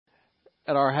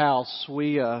at our house,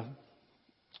 we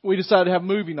decided to have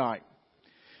movie night.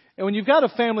 And when you've got a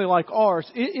family like ours,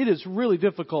 it is really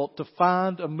difficult to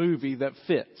find a movie that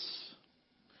fits.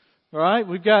 All right?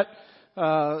 We've got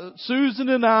Susan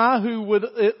and I who would,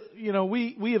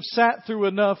 we have sat through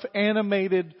enough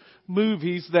animated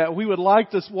movies that we would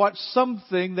like to watch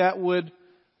something that would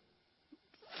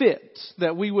fit,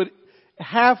 that we would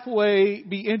halfway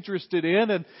be interested in.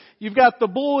 And you've got the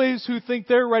boys who think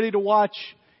they're ready to watch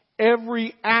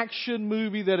every action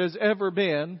movie that has ever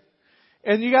been.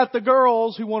 And you got the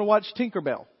girls who want to watch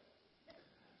Tinkerbell.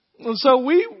 And so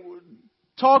we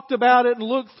talked about it and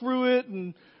looked through it,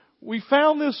 and we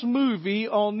found this movie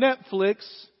on Netflix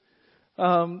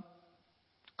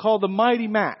called The Mighty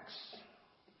Max.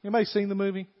 Anybody seen the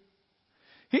movie?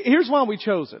 Here's why we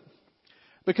chose it.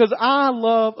 Because I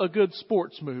love a good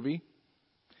sports movie.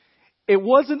 It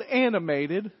wasn't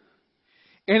animated,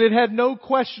 and it had no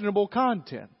questionable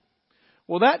content.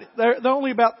 Well, there are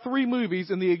only about 3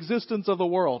 movies in the existence of the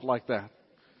world like that.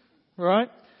 Right?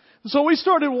 So we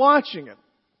started watching it.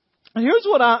 And here's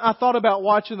what I thought about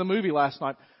watching the movie last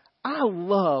night. I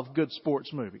love good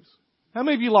sports movies. How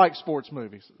many of you like sports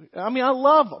movies? I mean, I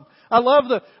love them. I love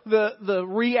the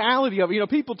reality of it. You know,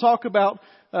 people talk about,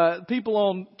 people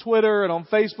on Twitter and on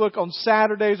Facebook on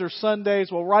Saturdays or Sundays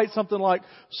will write something like,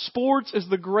 sports is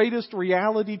the greatest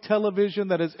reality television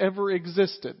that has ever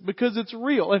existed. Because it's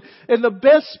real. And the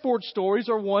best sports stories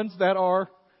are ones that are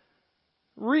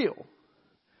real.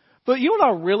 But you know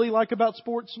what I really like about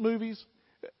sports movies?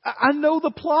 I know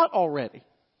the plot already.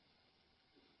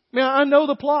 I mean, I know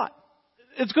the plot.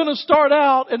 It's going to start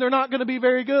out and they're not going to be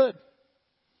very good.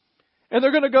 And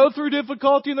they're going to go through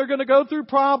difficulty and they're going to go through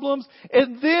problems.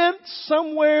 And then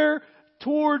somewhere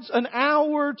towards an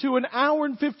hour to an hour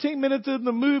and 15 minutes in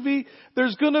the movie,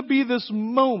 there's going to be this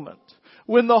moment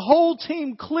when the whole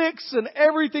team clicks and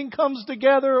everything comes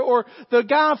together, or the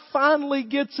guy finally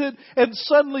gets it and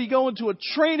suddenly you go into a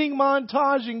training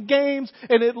montage and games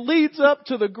and it leads up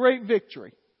to the great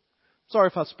victory. Sorry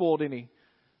if I spoiled any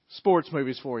sports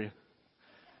movies for you.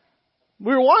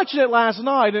 We were watching it last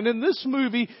night, and in this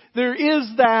movie, there is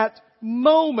that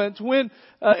moment when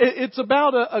it's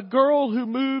about a girl who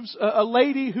moves, a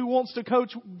lady who wants to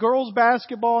coach girls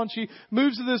basketball, and she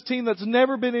moves to this team that's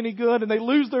never been any good, and they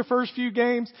lose their first few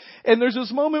games. And there's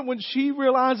this moment when she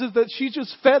realizes that she's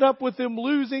just fed up with them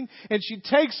losing, and she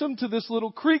takes them to this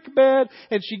little creek bed,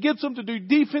 and she gets them to do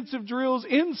defensive drills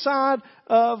inside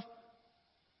of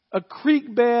a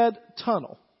creek bed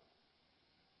tunnel.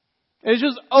 And it's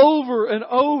just over and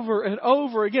over and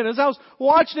over again. As I was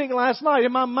watching it last night,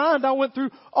 in my mind, I went through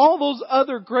all those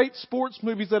other great sports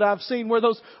movies that I've seen where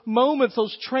those moments,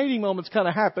 those training moments kind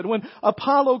of happen. When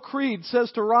Apollo Creed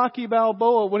says to Rocky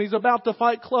Balboa when he's about to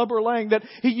fight Clubber Lang that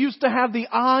he used to have the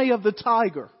eye of the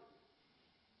tiger.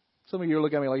 Some of you are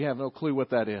looking at me like you have no clue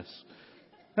what that is.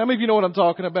 How many of you know what I'm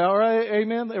talking about, right?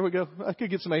 Amen? There we go. I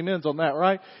could get some amens on that,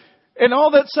 right? And all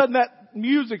of a sudden that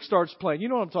music starts playing. You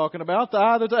know what I'm talking about.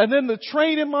 And then the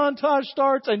training montage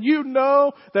starts and you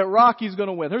know that Rocky's going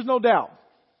to win. There's no doubt.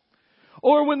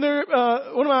 Or when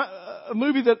a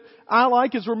movie that I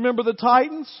like is Remember the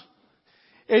Titans.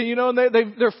 And you know,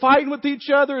 they're fighting with each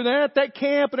other and they're at that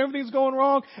camp and everything's going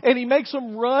wrong. And he makes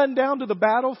them run down to the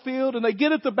battlefield and they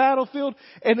get at the battlefield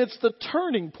and it's the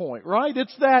turning point, right?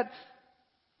 It's that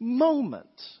moment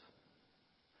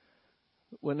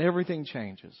when everything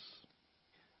changes.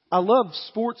 I love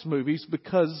sports movies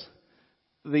because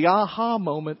the aha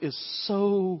moment is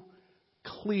so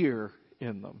clear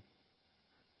in them.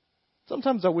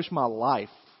 Sometimes I wish my life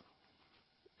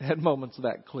had moments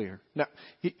that clear. Now,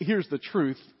 here's the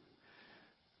truth.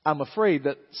 I'm afraid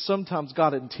that sometimes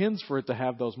God intends for it to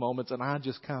have those moments and I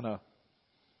just kind of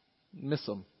miss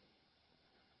them.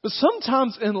 But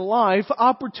sometimes in life,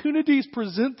 opportunities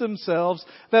present themselves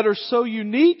that are so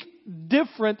unique,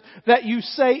 different, that you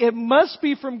say it must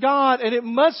be from God and it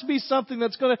must be something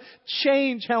that's going to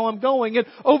change how I'm going. And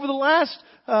over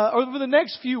the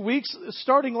next few weeks,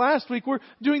 starting last week, we're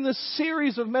doing this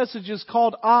series of messages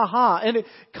called Aha. And it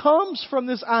comes from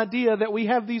this idea that we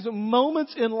have these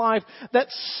moments in life that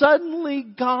suddenly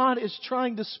God is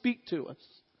trying to speak to us.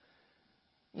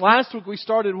 Last week we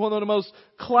started one of the most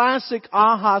classic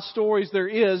aha stories there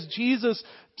is. Jesus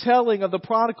telling of the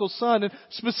prodigal son, and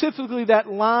specifically that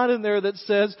line in there that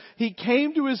says, he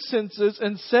came to his senses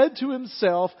and said to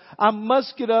himself, I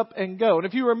must get up and go. And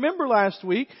if you remember last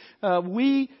week,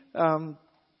 we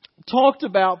talked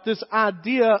about this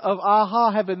idea of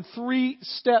aha having 3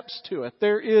 steps to it.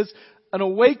 There is an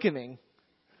awakening.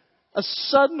 A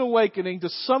sudden awakening to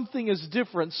something is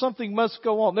different. Something must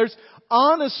go on. There's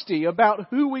honesty about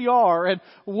who we are and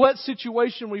what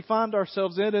situation we find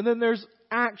ourselves in. And then there's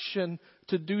action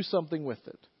to do something with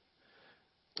it.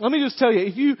 Let me just tell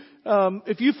you,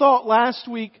 if you thought last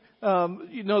week,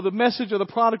 the message of the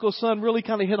prodigal son really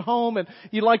kind of hit home and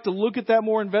you'd like to look at that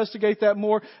more, investigate that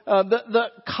more, the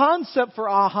concept for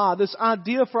aha, this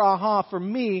idea for aha for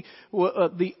me,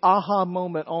 the aha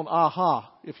moment on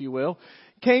aha, if you will,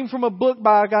 came from a book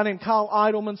by a guy named Kyle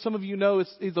Idleman. Some of you know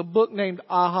it's a book named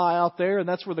Aha out there, and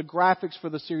that's where the graphics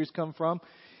for the series come from.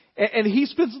 And he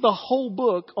spends the whole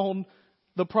book on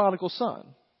the prodigal son.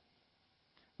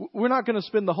 We're not going to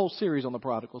spend the whole series on the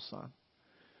prodigal son.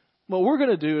 What we're going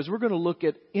to do is we're going to look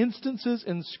at instances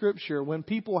in Scripture when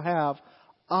people have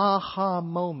aha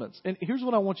moments. And here's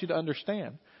what I want you to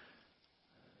understand.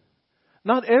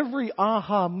 Not every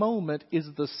aha moment is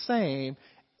the same,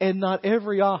 and not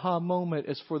every aha moment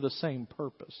is for the same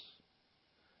purpose.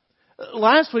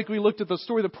 Last week we looked at the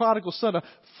story of the prodigal son, a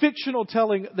fictional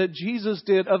telling that Jesus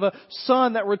did of a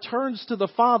son that returns to the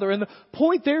father. And the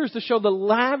point there is to show the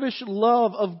lavish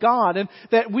love of God and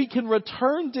that we can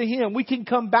return to Him. We can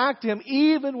come back to Him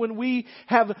even when we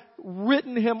have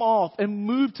written Him off and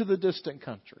moved to the distant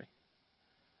country.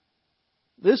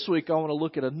 This week I want to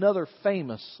look at another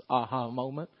famous aha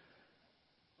moment,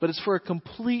 but it's for a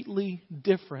completely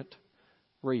different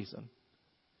reason.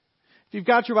 If you've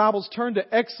got your Bibles, turn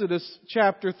to Exodus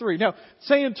chapter 3. Now,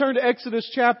 saying turn to Exodus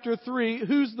chapter 3,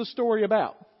 who's the story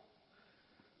about?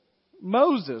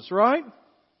 Moses, right?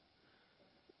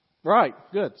 Right,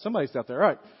 good. Somebody's out there,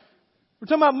 right. We're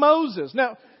talking about Moses.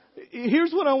 Now,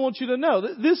 here's what I want you to know.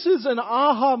 This is an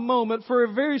aha moment for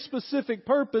a very specific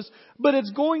purpose, but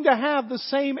it's going to have the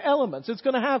same elements. It's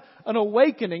going to have an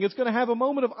awakening. It's going to have a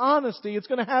moment of honesty. It's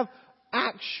going to have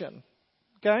action.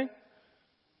 Okay?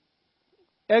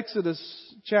 Exodus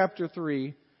chapter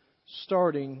 3,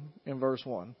 starting in verse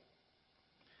 1.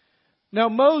 Now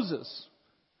Moses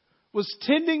was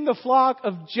tending the flock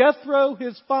of Jethro,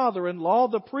 his father-in-law,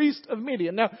 the priest of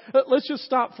Midian. Now, let's just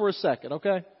stop for a second,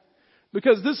 okay?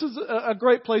 Because this is a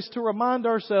great place to remind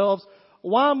ourselves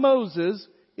why Moses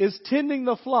is tending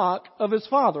the flock of his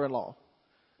father-in-law.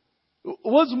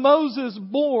 Was Moses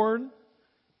born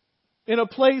in a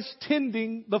place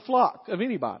tending the flock of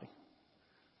anybody?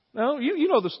 No, you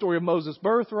know the story of Moses'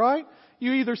 birth, right?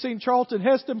 You either seen Charlton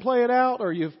Heston play it out,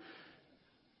 or you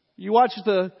watched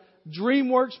the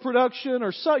DreamWorks production,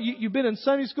 or you've been in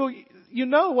Sunday school. You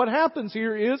know what happens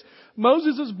here is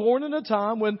Moses is born in a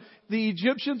time when the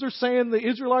Egyptians are saying the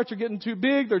Israelites are getting too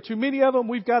big. There are too many of them.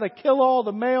 We've got to kill all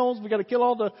the males. We've got to kill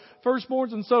all the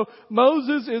firstborns. And so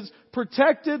Moses is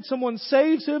protected. Someone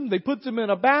saves him. They put him in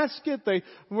a basket. They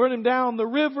run him down the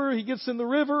river. He gets in the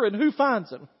river, and who finds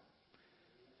him?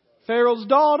 Pharaoh's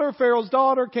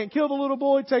daughter can't kill the little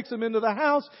boy, takes him into the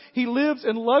house. He lives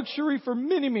in luxury for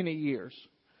many, many years.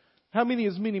 How many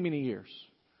is many, many years?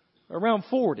 Around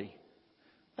 40.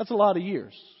 That's a lot of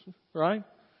years, right?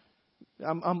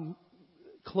 I'm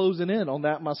closing in on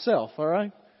that myself, all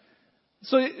right?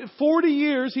 So 40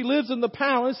 years he lives in the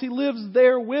palace. He lives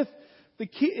there with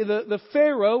the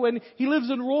Pharaoh, and he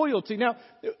lives in royalty. Now,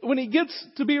 when he gets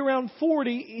to be around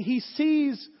 40, he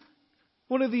sees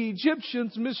one of the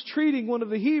Egyptians mistreating one of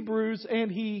the Hebrews, and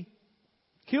he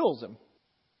kills him.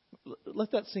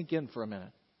 Let that sink in for a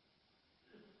minute.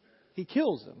 He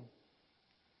kills him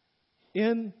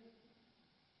in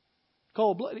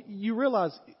cold blood. You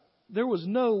realize there was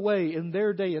no way in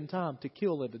their day and time to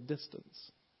kill at a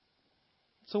distance.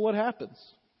 So what happens?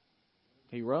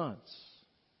 He runs.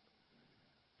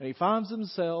 And he finds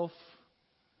himself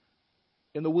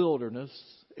in the wilderness,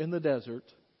 in the desert,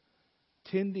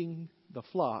 tending the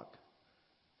flock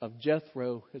of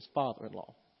Jethro, his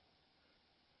father-in-law.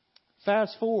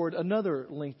 Fast forward another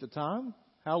length of time.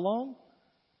 How long?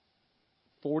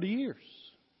 40 years.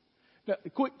 Now,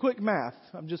 quick math.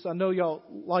 I know y'all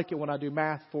like it when I do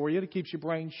math for you. It keeps your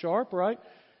brain sharp, right?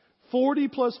 40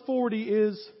 plus 40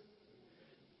 is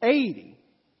 80.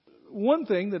 One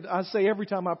thing that I say every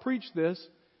time I preach this,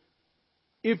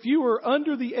 if you are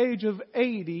under the age of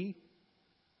 80,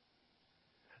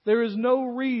 there is no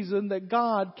reason that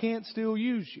God can't still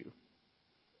use you.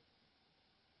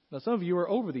 Now, some of you are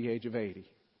over the age of 80.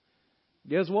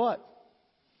 Guess what?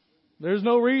 There's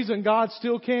no reason God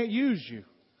still can't use you.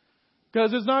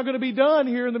 Because it's not going to be done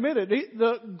here in the minute.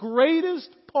 The greatest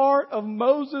part of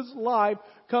Moses' life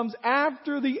comes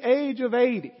after the age of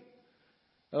 80.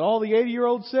 And all the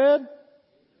 80-year-olds said?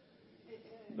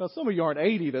 Now, some of you aren't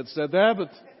 80 that said that,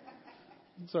 but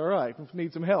it's all right. We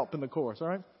need some help in the chorus, all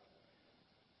right?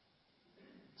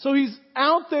 So he's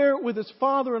out there with his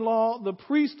father-in-law, the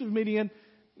priest of Midian,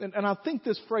 and I think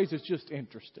this phrase is just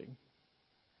interesting.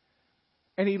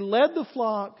 And he led the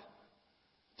flock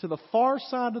to the far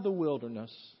side of the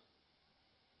wilderness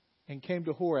and came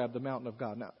to Horeb, the mountain of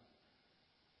God. Now,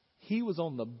 he was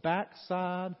on the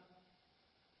backside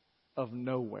of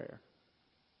nowhere.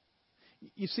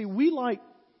 You see, we like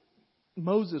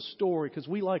Moses' story because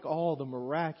we like all the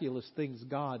miraculous things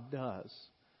God does.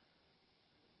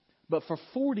 But for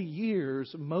 40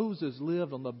 years, Moses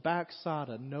lived on the backside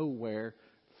of nowhere,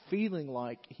 feeling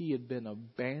like he had been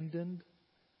abandoned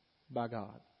by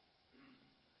God.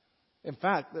 In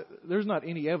fact, there's not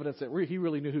any evidence that he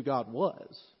really knew who God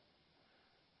was.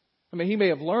 I mean, he may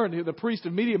have learned, the priest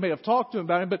of Midian may have talked to him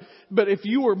about him, but if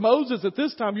you were Moses at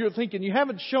this time, you're thinking, you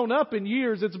haven't shown up in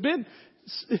years. It's been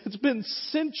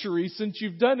centuries since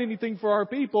you've done anything for our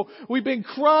people. We've been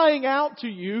crying out to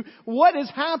you. What has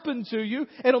happened to you?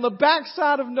 And on the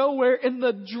backside of nowhere, in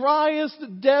the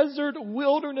driest desert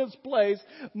wilderness place,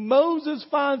 Moses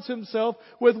finds himself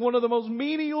with one of the most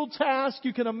menial tasks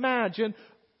you can imagine,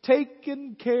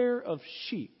 taking care of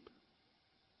sheep.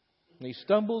 And he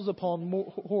stumbles upon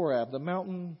Horeb, the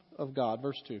mountain of God.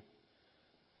 Verse 2.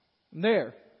 And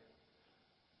there,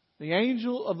 the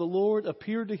angel of the Lord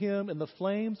appeared to him in the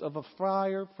flames of a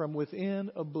fire from within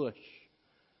a bush.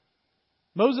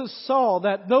 Moses saw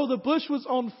that though the bush was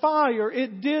on fire,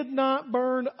 it did not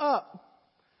burn up.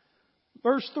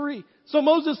 Verse 3. So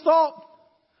Moses thought,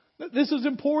 this is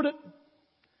important.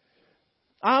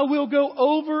 I will go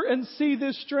over and see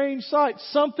this strange sight.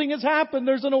 Something has happened.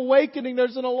 There's an awakening.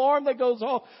 There's an alarm that goes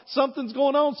off. Something's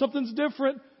going on. Something's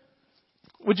different.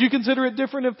 Would you consider it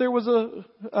different if there was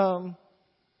a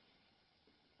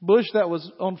bush that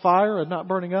was on fire and not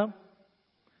burning up?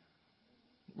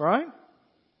 Right?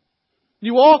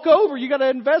 You walk over. You got to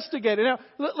investigate it. Now,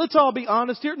 let's all be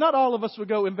honest here. Not all of us would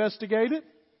go investigate it.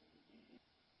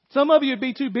 Some of you would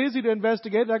be too busy to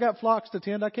investigate it. I got flocks to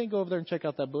tend. I can't go over there and check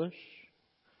out that bush.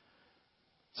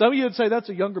 Some of you would say, that's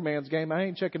a younger man's game. I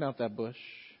ain't checking out that bush.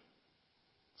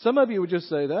 Some of you would just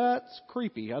say, that's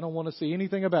creepy. I don't want to see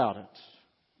anything about it.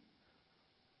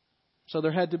 So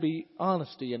there had to be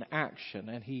honesty and action.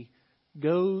 And he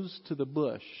goes to the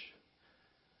bush.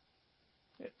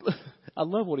 I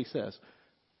love what he says.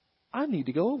 I need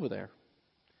to go over there.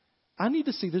 I need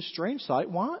to see this strange sight.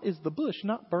 Why is the bush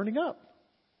not burning up?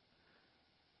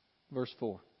 Verse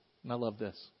 4. And I love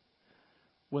this.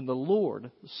 When the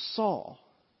Lord saw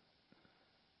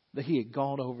that he had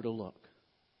gone over to look.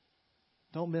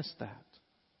 Don't miss that.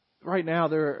 Right now,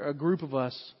 there are a group of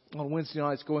us on Wednesday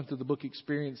nights going through the book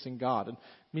Experiencing God. And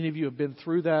many of you have been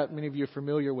through that. Many of you are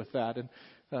familiar with that. And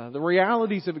the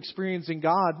realities of experiencing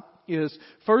God is,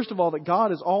 first of all, that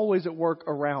God is always at work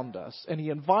around us. And He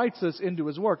invites us into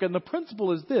His work. And the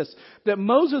principle is this, that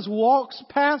Moses walks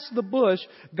past the bush.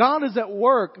 God is at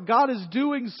work. God is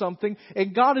doing something.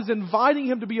 And God is inviting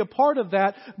him to be a part of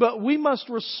that. But we must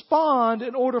respond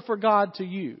in order for God to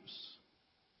use.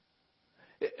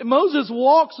 Moses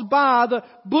walks by, the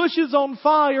bush is on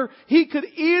fire. He could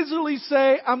easily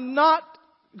say, I'm not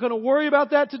going to worry about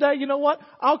that today. You know what?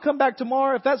 I'll come back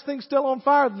tomorrow. If that thing's still on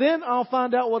fire, then I'll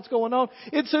find out what's going on.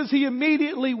 It says he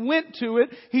immediately went to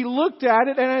it. He looked at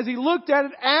it. And as he looked at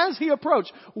it, as he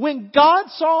approached, when God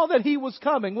saw that he was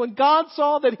coming, when God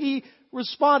saw that he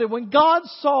responded, when God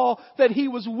saw that he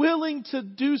was willing to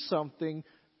do something,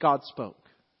 God spoke.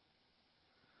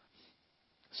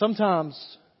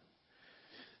 Sometimes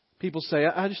people say,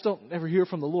 I just don't ever hear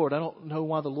from the Lord. I don't know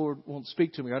why the Lord won't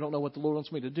speak to me. I don't know what the Lord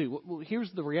wants me to do. Well,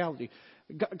 here's the reality.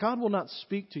 God will not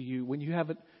speak to you when you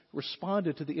haven't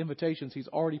responded to the invitations He's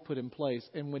already put in place,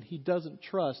 and when He doesn't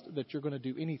trust that you're going to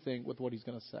do anything with what He's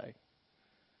going to say.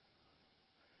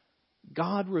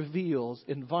 God reveals,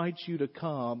 invites you to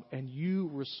come, and you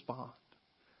respond.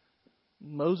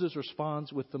 Moses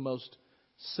responds with the most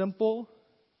simple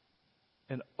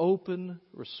and open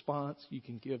response you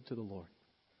can give to the Lord.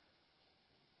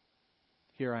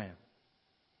 Here I am.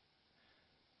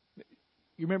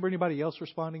 You remember anybody else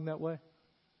responding that way?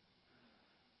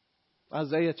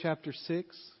 Isaiah chapter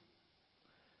 6.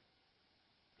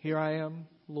 Here I am,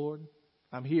 Lord.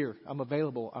 I'm here. I'm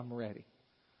available. I'm ready.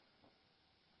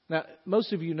 Now,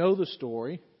 most of you know the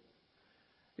story.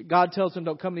 God tells him,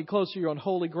 don't come any closer. You're on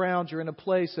holy ground. You're in a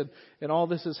place and all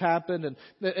this has happened.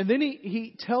 And then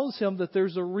he tells him that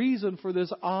there's a reason for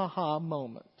this aha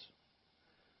moment.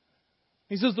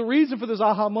 He says the reason for this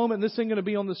aha moment, and this ain't going to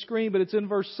be on the screen, but it's in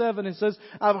verse 7. It says,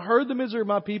 I've heard the misery of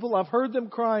my people. I've heard them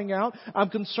crying out. I'm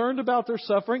concerned about their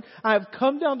suffering. I have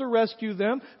come down to rescue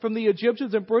them from the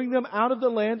Egyptians and bring them out of the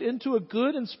land into a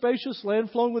good and spacious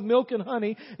land flowing with milk and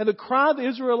honey. And the cry of the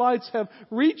Israelites have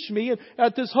reached me. And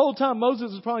at this whole time,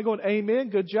 Moses is probably going, amen,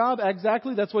 good job.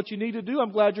 Exactly, that's what you need to do.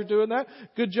 I'm glad you're doing that.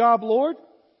 Good job, Lord.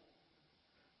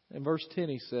 In verse 10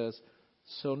 he says,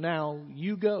 so now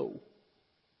you go.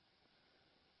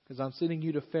 Because I'm sending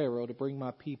you to Pharaoh to bring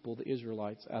my people, the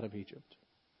Israelites, out of Egypt.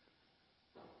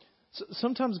 So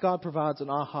sometimes God provides an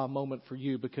aha moment for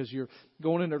you because you're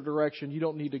going in a direction you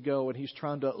don't need to go and He's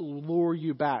trying to lure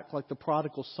you back like the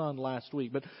prodigal son last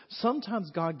week. But sometimes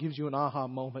God gives you an aha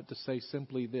moment to say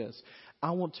simply this: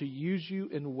 I want to use you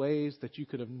in ways that you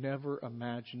could have never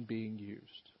imagined being used.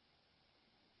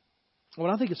 What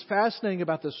I think is fascinating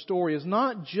about this story is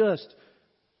not just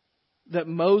that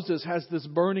Moses has this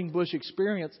burning bush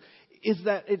experience, is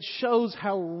that it shows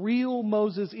how real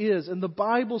Moses is. And the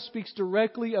Bible speaks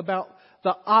directly about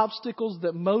the obstacles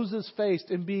that Moses faced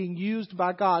in being used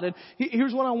by God. And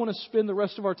here's what I want to spend the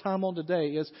rest of our time on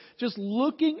today, is just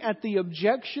looking at the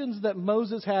objections that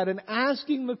Moses had and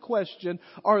asking the question,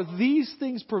 are these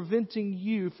things preventing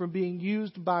you from being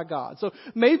used by God? So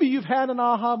maybe you've had an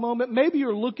aha moment, maybe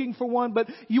you're looking for one, but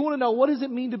you want to know, what does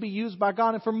it mean to be used by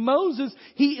God? And for Moses,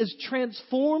 he is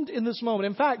transformed in this moment.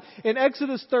 In fact, in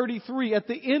Exodus 33, at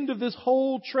the end of this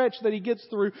whole trek that he gets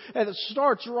through, and it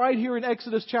starts right here in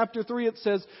Exodus chapter 3, it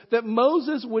says that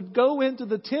Moses would go into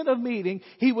the tent of meeting.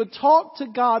 He would talk to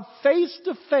God face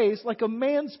to face like a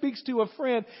man speaks to a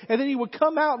friend. And then he would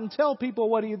come out and tell people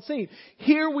what he had seen.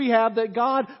 Here we have that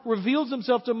God reveals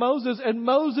Himself to Moses, and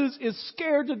Moses is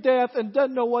scared to death and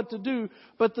doesn't know what to do.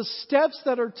 But the steps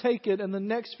that are taken in the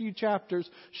next few chapters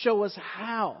show us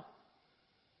how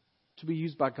to be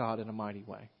used by God in a mighty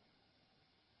way.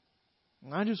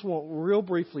 And I just want real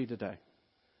briefly today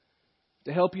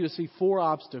to help you to see 4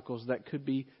 obstacles that could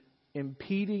be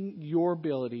impeding your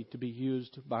ability to be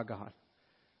used by God.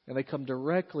 And they come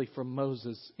directly from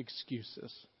Moses'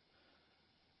 excuses.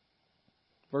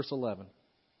 Verse 11.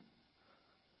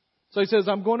 So he says,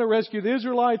 I'm going to rescue the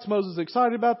Israelites. Moses is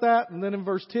excited about that. And then in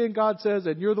verse 10, God says,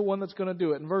 and you're the one that's going to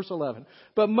do it. In verse 11.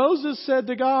 But Moses said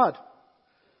to God,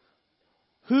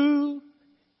 who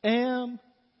am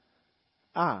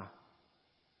I?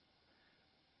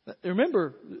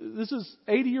 Remember, this is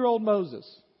 80-year-old Moses.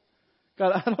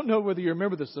 God, I don't know whether you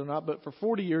remember this or not, but for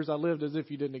 40 years I lived as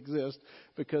if you didn't exist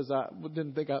because I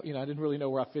didn't think I didn't really know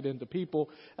where I fit into people.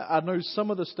 I know some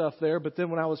of the stuff there, but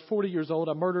then when I was 40 years old,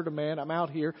 I murdered a man. I'm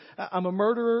out here. I'm a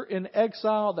murderer in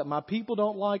exile that my people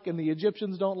don't like and the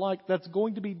Egyptians don't like. That's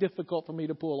going to be difficult for me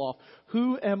to pull off.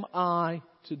 Who am I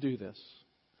to do this?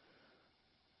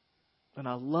 And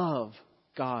I love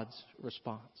God's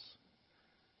response.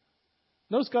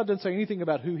 Notice God doesn't say anything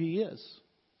about who He is.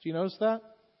 Do you notice that?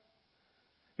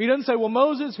 He doesn't say, well,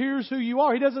 Moses, here's who you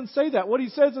are. He doesn't say that. What He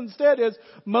says instead is,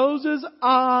 Moses,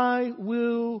 I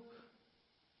will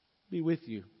be with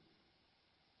you.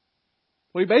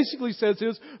 What He basically says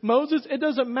is, Moses, it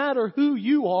doesn't matter who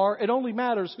you are. It only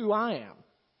matters who I am.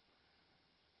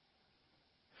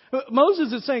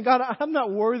 Moses is saying, God, I'm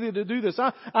not worthy to do this.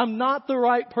 I'm not the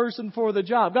right person for the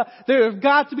job. God, there have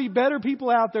got to be better people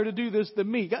out there to do this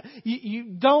than me. God,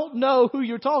 you don't know who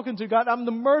you're talking to, God. I'm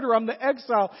the murderer. I'm the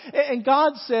exile. And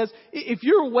God says, if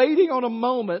you're waiting on a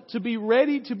moment to be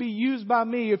ready to be used by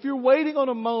me, if you're waiting on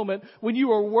a moment when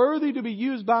you are worthy to be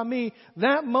used by me,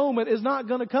 that moment is not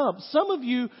going to come. Some of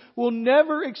you will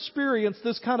never experience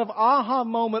this kind of aha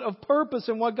moment of purpose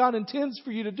and what God intends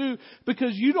for you to do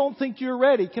because you don't think you're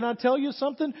ready. Can I tell you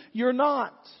something? You're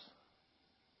not.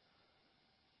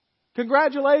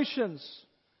 Congratulations.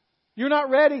 You're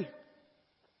not ready.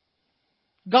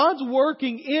 God's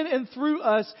working in and through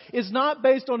us is not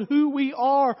based on who we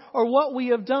are or what we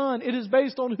have done. It is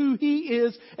based on who He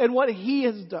is and what He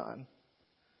has done.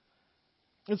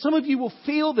 And some of you will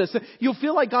feel this. You'll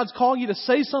feel like God's calling you to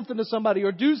say something to somebody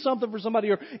or do something for somebody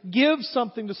or give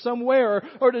something to somewhere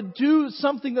or to do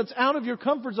something that's out of your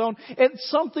comfort zone. And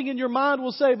something in your mind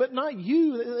will say, but not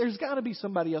you. There's got to be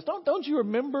somebody else. Don't you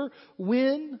remember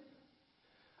when?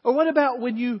 Or what about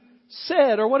when you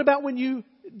said? Or what about when you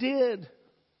did?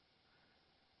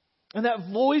 And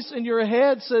that voice in your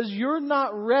head says, you're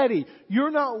not ready.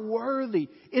 You're not worthy.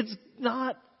 It's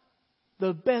not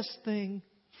the best thing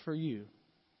for you.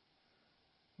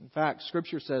 In fact,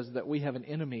 Scripture says that we have an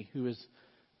enemy who is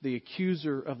the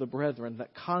accuser of the brethren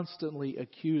that constantly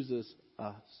accuses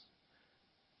us.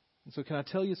 And so can I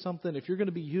tell you something? If you're going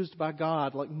to be used by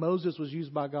God like Moses was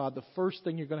used by God, the first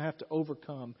thing you're going to have to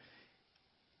overcome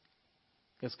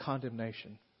is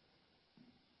condemnation.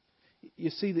 You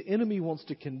see, the enemy wants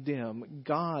to condemn.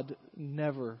 God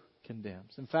never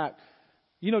condemns. In fact,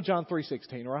 you know John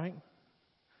 3:16, right?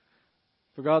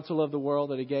 For God so loved the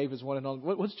world that He gave His one and only.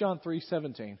 What's John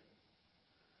 3:17?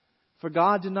 For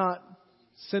God did not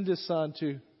send His Son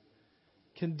to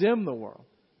condemn the world,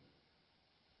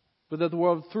 but that the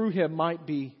world through Him might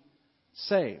be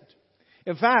saved.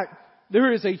 In fact,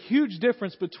 there is a huge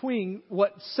difference between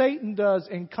what Satan does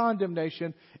in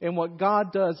condemnation and what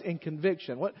God does in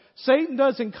conviction. What Satan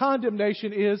does in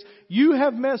condemnation is, you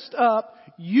have messed up,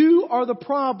 you are the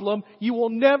problem, you will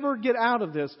never get out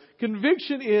of this.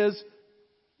 Conviction is,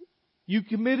 you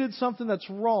committed something that's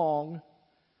wrong,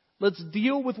 let's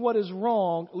deal with what is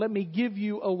wrong, let me give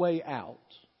you a way out.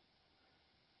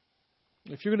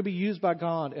 If you're going to be used by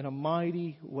God in a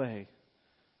mighty way,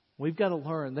 we've got to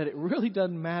learn that it really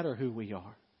doesn't matter who we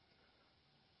are.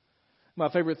 My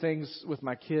favorite things with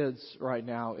my kids right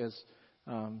now is,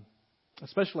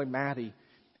 especially Maddie,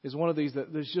 is one of these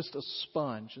that there's just a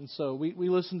sponge. And so we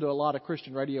listen to a lot of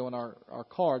Christian radio in our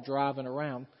car driving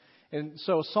around. And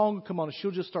so a song will come on and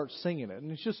she'll just start singing it.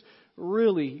 And it's just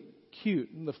really cute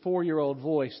in the 4-year-old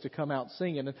voice to come out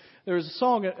singing. And there's a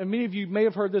song, and many of you may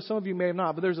have heard this, some of you may have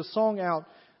not, but there's a song out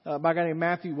by a guy named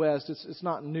Matthew West. It's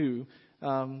not new.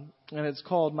 And it's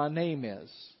called My Name Is.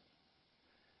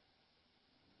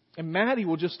 And Maddie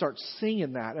will just start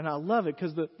singing that. And I love it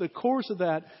because the chorus of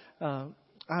that,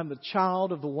 I'm the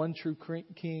child of the one true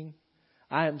King.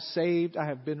 I am saved. I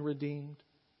have been redeemed.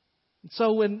 And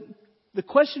so when the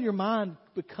question in your mind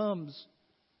becomes,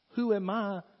 who am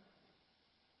I?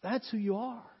 That's who you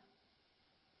are.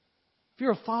 If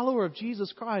you're a follower of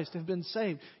Jesus Christ and have been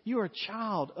saved, you are a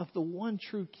child of the one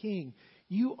true King.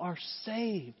 You are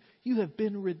saved. You have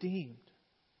been redeemed.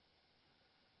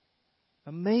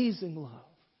 Amazing love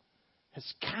has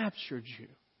captured you.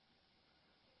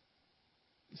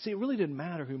 See, it really didn't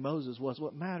matter who Moses was.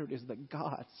 What mattered is that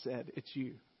God said, it's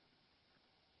you.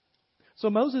 So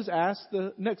Moses asked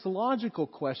the next logical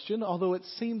question, although it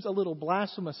seems a little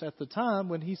blasphemous at the time,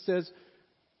 when he says,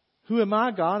 who am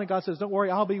I, God? And God says, don't worry,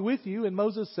 I'll be with you. And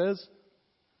Moses says,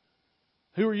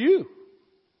 who are you?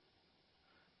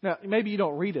 Now, maybe you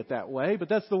don't read it that way, but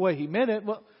that's the way he meant it.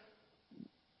 Well,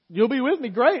 you'll be with me.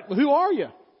 Great. Well, who are you?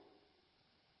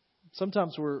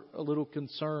 Sometimes we're a little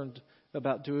concerned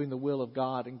about doing the will of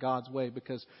God in God's way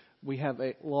because we have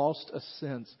lost a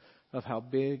sense of how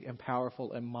big and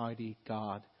powerful and mighty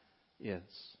God is.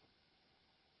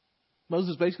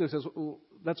 Moses basically says, well,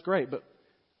 that's great, but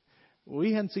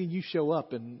we hadn't seen you show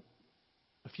up in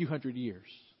a few hundred years.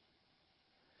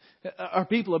 Our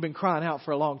people have been crying out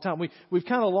for a long time. We've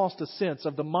kind of lost a sense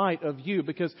of the might of you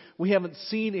because we haven't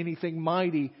seen anything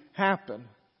mighty happen.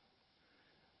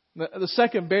 The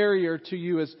second barrier to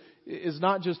you is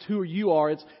not just who you are,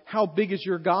 it's how big is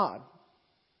your God.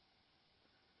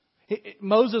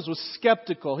 Moses was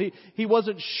skeptical. He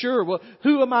wasn't sure. Well,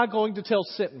 who am I going to tell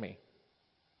sent me?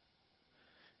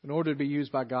 In order to be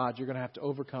used by God, you're going to have to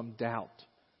overcome doubt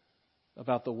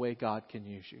about the way God can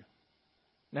use you.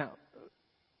 Now,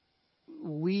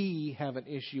 we have an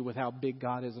issue with how big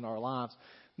God is in our lives.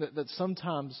 That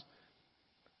sometimes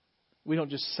we don't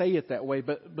just say it that way,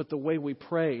 but the way we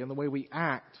pray and the way we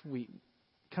act, we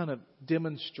kind of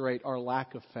demonstrate our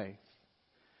lack of faith.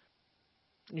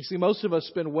 You see, most of us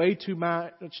spend way too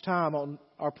much time on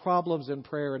our problems in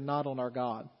prayer and not on our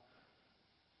God.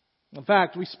 In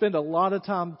fact, we spend a lot of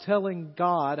time telling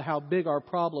God how big our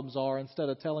problems are instead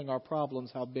of telling our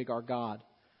problems how big our God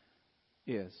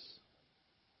is.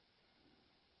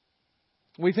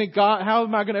 We think, God, how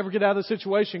am I going to ever get out of the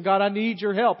situation? God, I need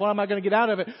your help. How am I going to get out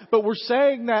of it? But we're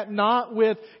saying that not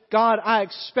with, God, I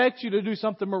expect you to do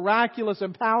something miraculous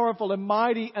and powerful and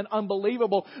mighty and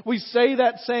unbelievable. We say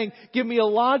that saying, give me a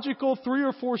logical 3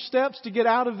 or 4 steps to get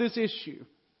out of this issue.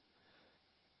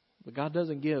 But God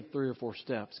doesn't give 3 or 4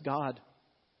 steps. God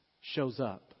shows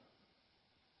up.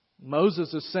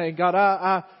 Moses is saying,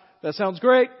 God, that sounds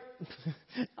great.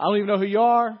 I don't even know who you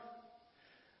are.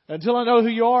 Until I know who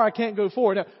you are, I can't go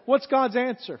forward. Now, what's God's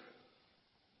answer?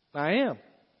 I am.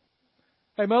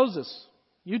 Hey, Moses,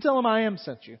 you tell him I am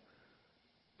sent you.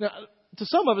 Now, to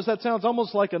some of us, that sounds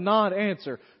almost like a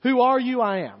non-answer. Who are you?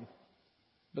 I am.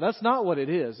 But that's not what it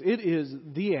is. It is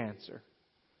the answer.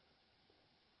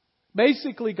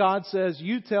 Basically, God says,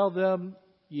 you tell them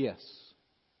yes.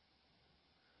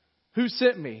 Who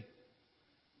sent me?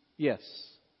 Yes.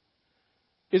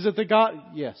 Is it the God?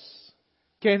 Yes.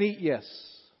 Can he? Yes.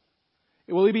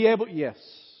 Will he be able? Yes.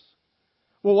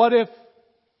 Well, what if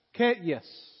can't? Yes.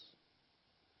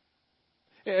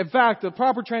 In fact, the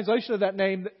proper translation of that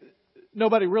name,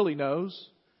 nobody really knows.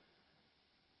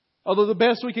 Although the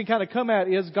best we can kind of come at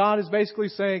is God is basically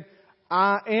saying,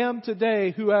 I am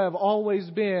today who I have always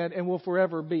been and will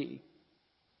forever be.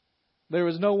 There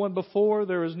is no one before,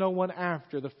 there is no one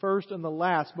after. The first and the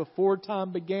last. Before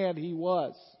time began, He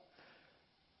was.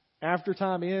 After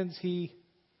time ends, He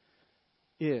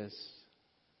is.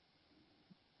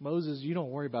 Moses, you don't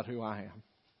worry about who I am.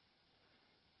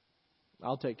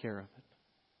 I'll take care of it.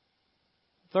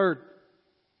 Third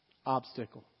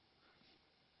obstacle.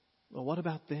 Well, what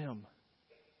about them?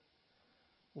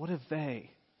 What if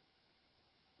they?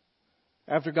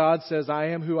 After God says, I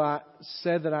am who I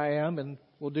said that I am and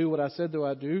will do what I said that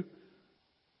I do,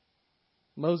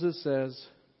 Moses says,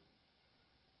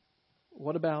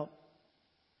 what about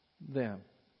them?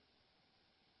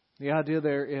 The idea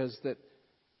there is that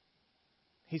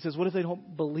he says, what if they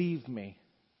don't believe me?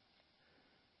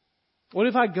 What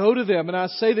if I go to them and I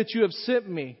say that you have sent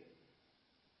me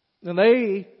and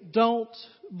they don't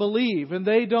believe and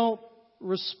they don't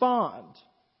respond?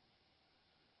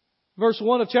 Verse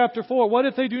 1 of chapter 4, what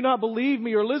if they do not believe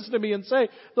me or listen to me and say,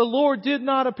 the Lord did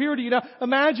not appear to you? Now,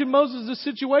 imagine Moses'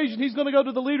 situation. He's going to go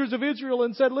to the leaders of Israel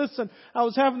and said, listen, I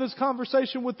was having this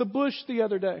conversation with the bush the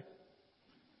other day.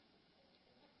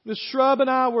 This shrub and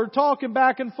I were talking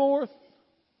back and forth.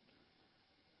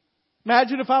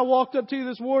 Imagine if I walked up to you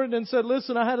this morning and said,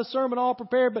 listen, I had a sermon all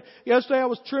prepared, but yesterday I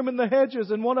was trimming the hedges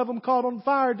and one of them caught on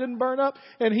fire, didn't burn up,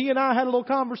 and he and I had a little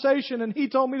conversation and he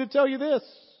told me to tell you this.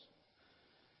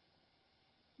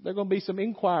 There are going to be some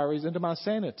inquiries into my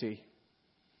sanity.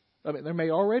 I mean, there may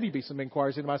already be some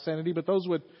inquiries into my sanity, but those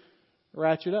would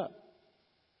ratchet up.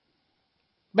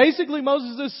 Basically,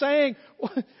 Moses is saying,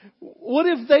 what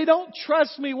if they don't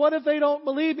trust me? What if they don't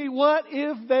believe me? What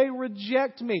if they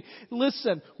reject me?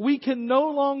 Listen, we can no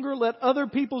longer let other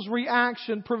people's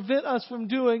reaction prevent us from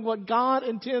doing what God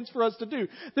intends for us to do.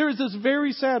 There is this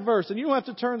very sad verse, and you don't have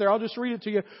to turn there. I'll just read it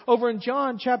to you. Over in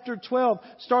John chapter 12,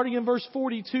 starting in verse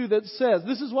 42, that says,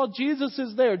 this is while Jesus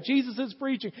is there. Jesus is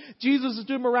preaching. Jesus is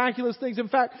doing miraculous things. In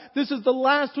fact, this is the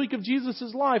last week of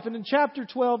Jesus' life. And in chapter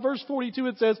 12, verse 42,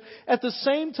 it says, at the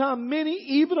same time, many,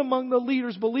 even among the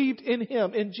leaders, believed in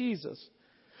Him, in Jesus.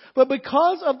 But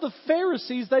because of the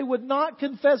Pharisees, they would not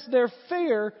confess their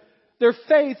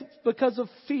faith because of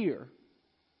fear.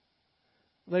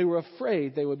 They were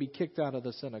afraid they would be kicked out of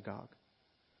the synagogue.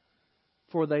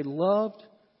 For they loved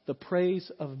the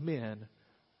praise of men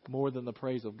more than the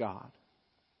praise of God.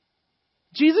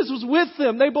 Jesus was with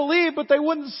them. They believed, but they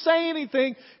wouldn't say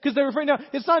anything because they were afraid. Now,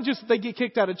 it's not just that they get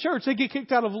kicked out of church. They get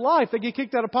kicked out of life. They get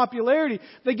kicked out of popularity.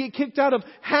 They get kicked out of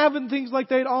having things like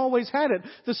they'd always had it.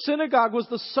 The synagogue was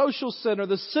the social center,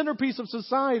 the centerpiece of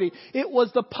society. It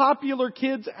was the popular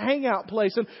kids' hangout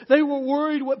place. And they were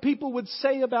worried what people would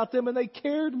say about them, and they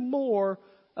cared more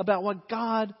about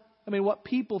what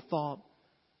people thought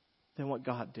than what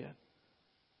God did.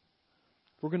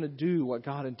 If we're going to do what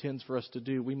God intends for us to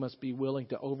do, we must be willing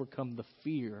to overcome the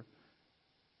fear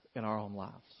in our own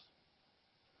lives.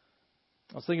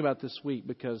 I was thinking about this week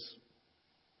because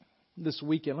this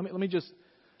weekend, let me just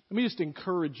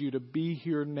encourage you to be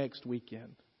here next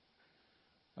weekend.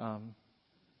 I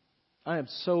am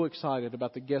so excited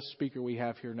about the guest speaker we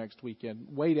have here next weekend.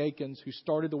 Wade Akins, who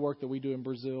started the work that we do in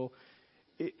Brazil,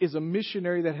 is a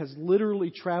missionary that has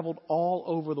literally traveled all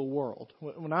over the world.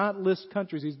 When I list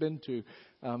countries he's been to,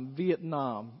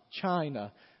 Vietnam,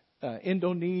 China,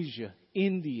 Indonesia,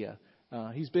 India.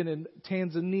 He's been in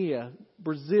Tanzania,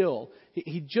 Brazil.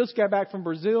 He just got back from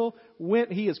Brazil.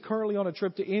 He is currently on a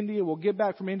trip to India. We'll get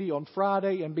back from India on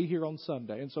Friday and be here on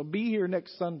Sunday. And so be here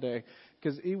next Sunday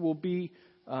because it will be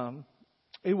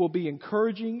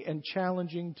encouraging and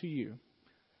challenging to you.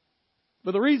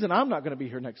 But the reason I'm not going to be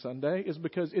here next Sunday is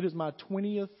because it is my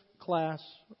 20th class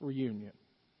reunion.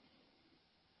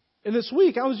 And this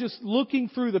week, I was just looking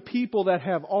through the people that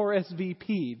have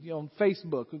RSVP'd, on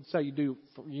Facebook. That's how you do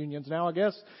for reunions now, I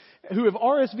guess. Who have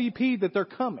RSVP'd that they're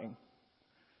coming.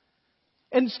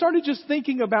 And started just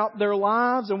thinking about their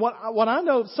lives and what I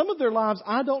know. Some of their lives,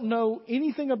 I don't know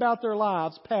anything about their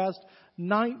lives past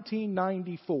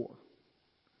 1994.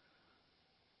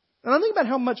 And I think about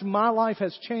how much my life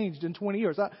has changed in 20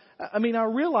 years. I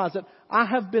realize that I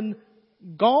have been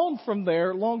gone from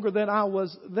there longer than I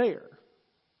was there.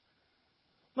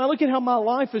 And I look at how my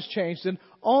life has changed and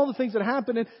all the things that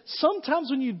happened. And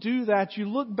sometimes when you do that, you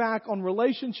look back on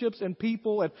relationships and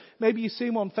people, and maybe you see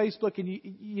them on Facebook, and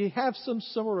you have some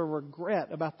sort of regret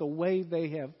about the way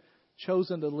they have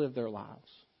chosen to live their lives.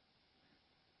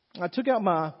 I took out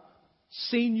my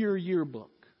senior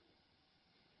yearbook,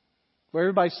 where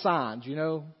everybody signs,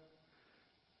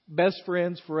 best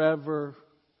friends forever,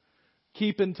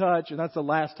 keep in touch. And that's the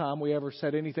last time we ever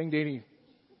said anything to any.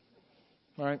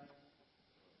 All right?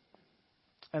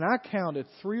 And I counted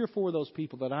 3 or 4 of those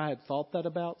people that I had thought that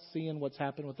about, seeing what's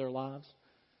happened with their lives,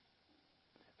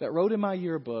 that wrote in my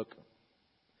yearbook,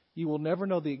 "You will never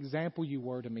know the example you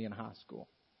were to me in high school.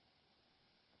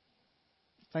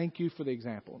 Thank you for the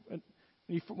example." And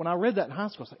when I read that in high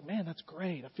school, I was like, man, that's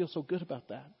great. I feel so good about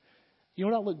that. You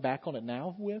know what I look back on it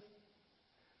now with?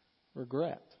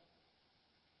 Regret.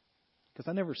 Because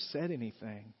I never said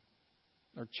anything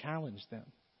or challenged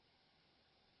them.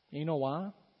 And you know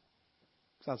why?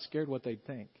 Because I was scared what they'd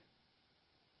think.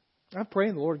 I'm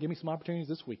praying the Lord will give me some opportunities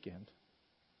this weekend.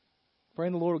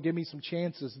 Praying the Lord will give me some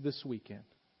chances this weekend.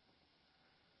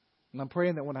 And I'm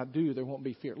praying that when I do, there won't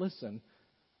be fear. Listen,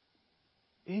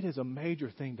 it is a major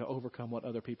thing to overcome what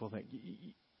other people think.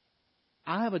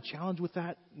 I have a challenge with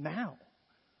that now.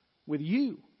 With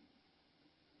you.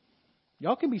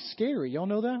 Y'all can be scary. Y'all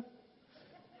know that?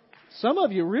 Some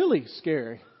of you really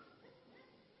scary.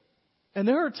 And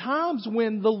there are times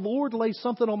when the Lord lays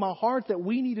something on my heart that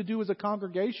we need to do as a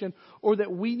congregation or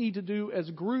that we need to do as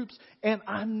groups. And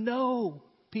I know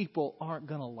people aren't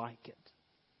going to like it.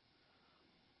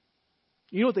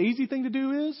 You know what the easy thing to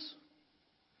do is?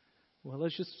 Well,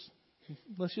 let's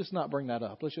just not bring that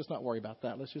up. Let's just not worry about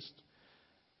that. Let's just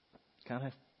kind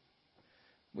of,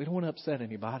 we don't want to upset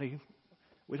anybody.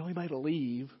 We don't want anybody to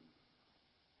leave.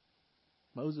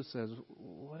 Moses says,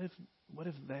 what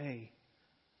if they,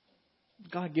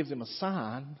 God gives him a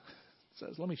sign,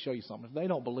 says, let me show you something. If they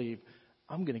don't believe,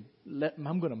 I'm going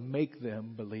to make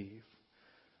them believe.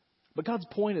 But God's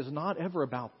point is not ever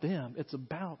about them. It's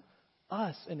about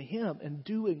us and Him and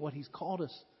doing what He's called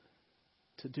us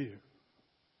to do.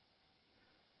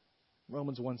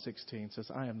 Romans 1:16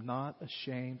 says, I am not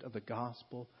ashamed of the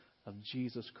gospel of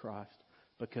Jesus Christ,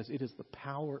 because it is the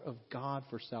power of God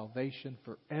for salvation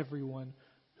for everyone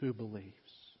who believes.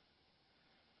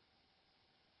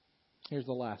 Here's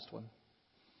the last one,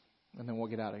 and then we'll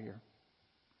get out of here.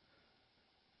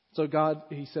 So God,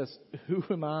 He says, who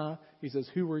am I? He says,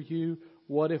 who are you?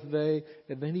 What if they?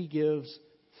 And then He gives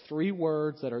 3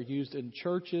 words that are used in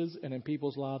churches and in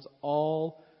people's lives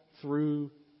all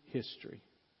through history.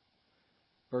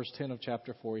 Verse 10 of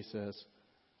chapter 4, He says,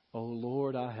 O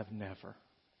Lord, I have never... ...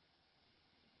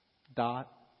 I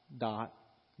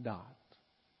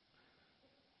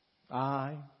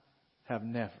have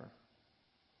never.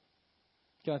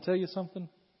 Can I tell you something?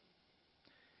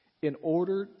 In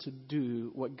order to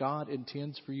do what God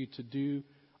intends for you to do,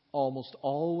 almost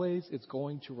always it's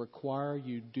going to require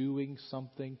you doing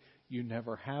something you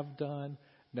never have done,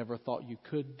 never thought you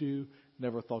could do,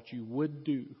 never thought you would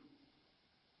do.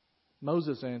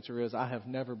 Moses' answer is, I have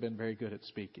never been very good at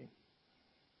speaking.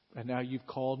 And now you've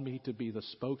called me to be the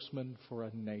spokesman for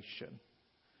a nation.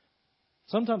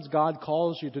 Sometimes God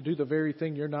calls you to do the very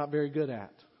thing you're not very good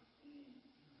at.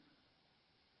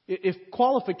 If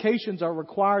qualifications are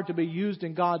required to be used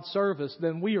in God's service,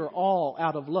 then we are all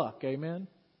out of luck. Amen?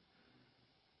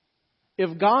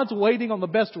 If God's waiting on the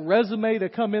best resume to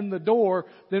come in the door,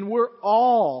 then we're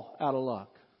all out of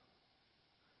luck.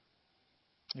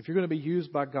 If you're going to be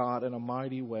used by God in a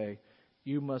mighty way,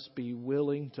 you must be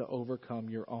willing to overcome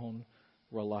your own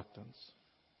reluctance.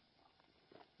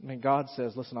 I mean, God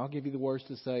says, listen, I'll give you the words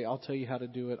to say. I'll tell you how to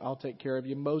do it. I'll take care of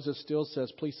you. Moses still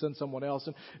says, please send someone else.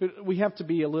 And we have to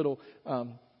be a little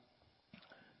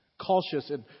cautious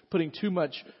in putting too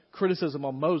much criticism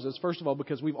on Moses. First of all,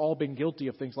 because we've all been guilty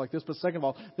of things like this. But second of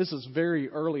all, this is very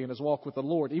early in his walk with the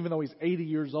Lord. Even though he's 80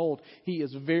 years old, he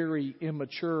is very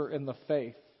immature in the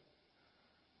faith.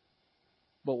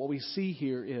 But what we see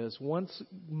here is once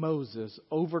Moses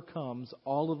overcomes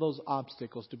all of those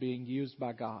obstacles to being used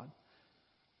by God,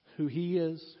 who he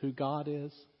is, who God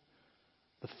is,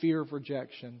 the fear of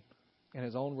rejection, and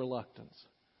his own reluctance,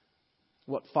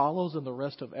 what follows in the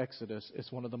rest of Exodus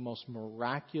is one of the most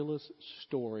miraculous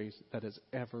stories that has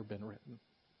ever been written.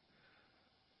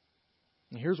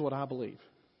 And here's what I believe.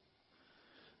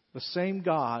 The same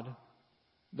God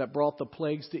that brought the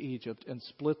plagues to Egypt and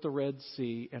split the Red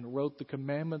Sea and wrote the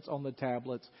commandments on the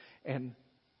tablets and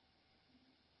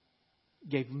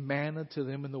gave manna to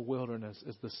them in the wilderness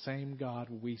is the same God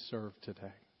we serve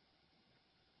today.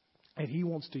 And He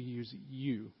wants to use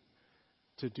you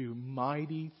to do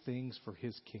mighty things for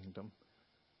His kingdom.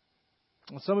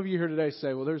 And some of you here today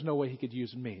say, well, there's no way He could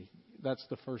use me. That's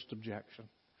the first objection.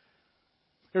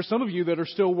 There's some of you that are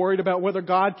still worried about whether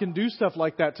God can do stuff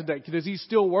like that today. Does He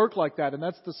still work like that? And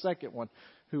that's the second one.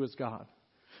 Who is God?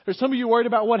 There's some of you worried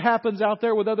about what happens out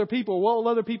there with other people. What will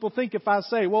other people think if I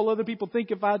say? What will other people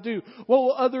think if I do? What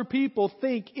will other people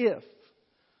think if?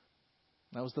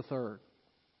 That was the third.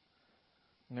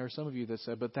 And there are some of you that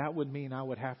said, but that would mean I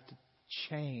would have to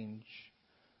change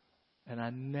And I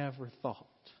never thought.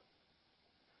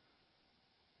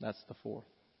 That's the fourth.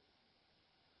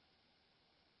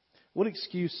 What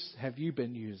excuse have you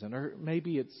been using? Or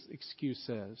maybe it's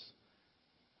excuses.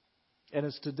 And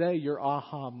it's today your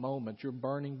aha moment, your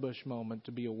burning bush moment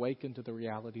to be awakened to the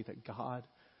reality that God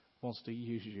wants to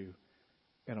use you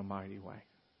in a mighty way.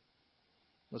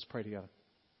 Let's pray together.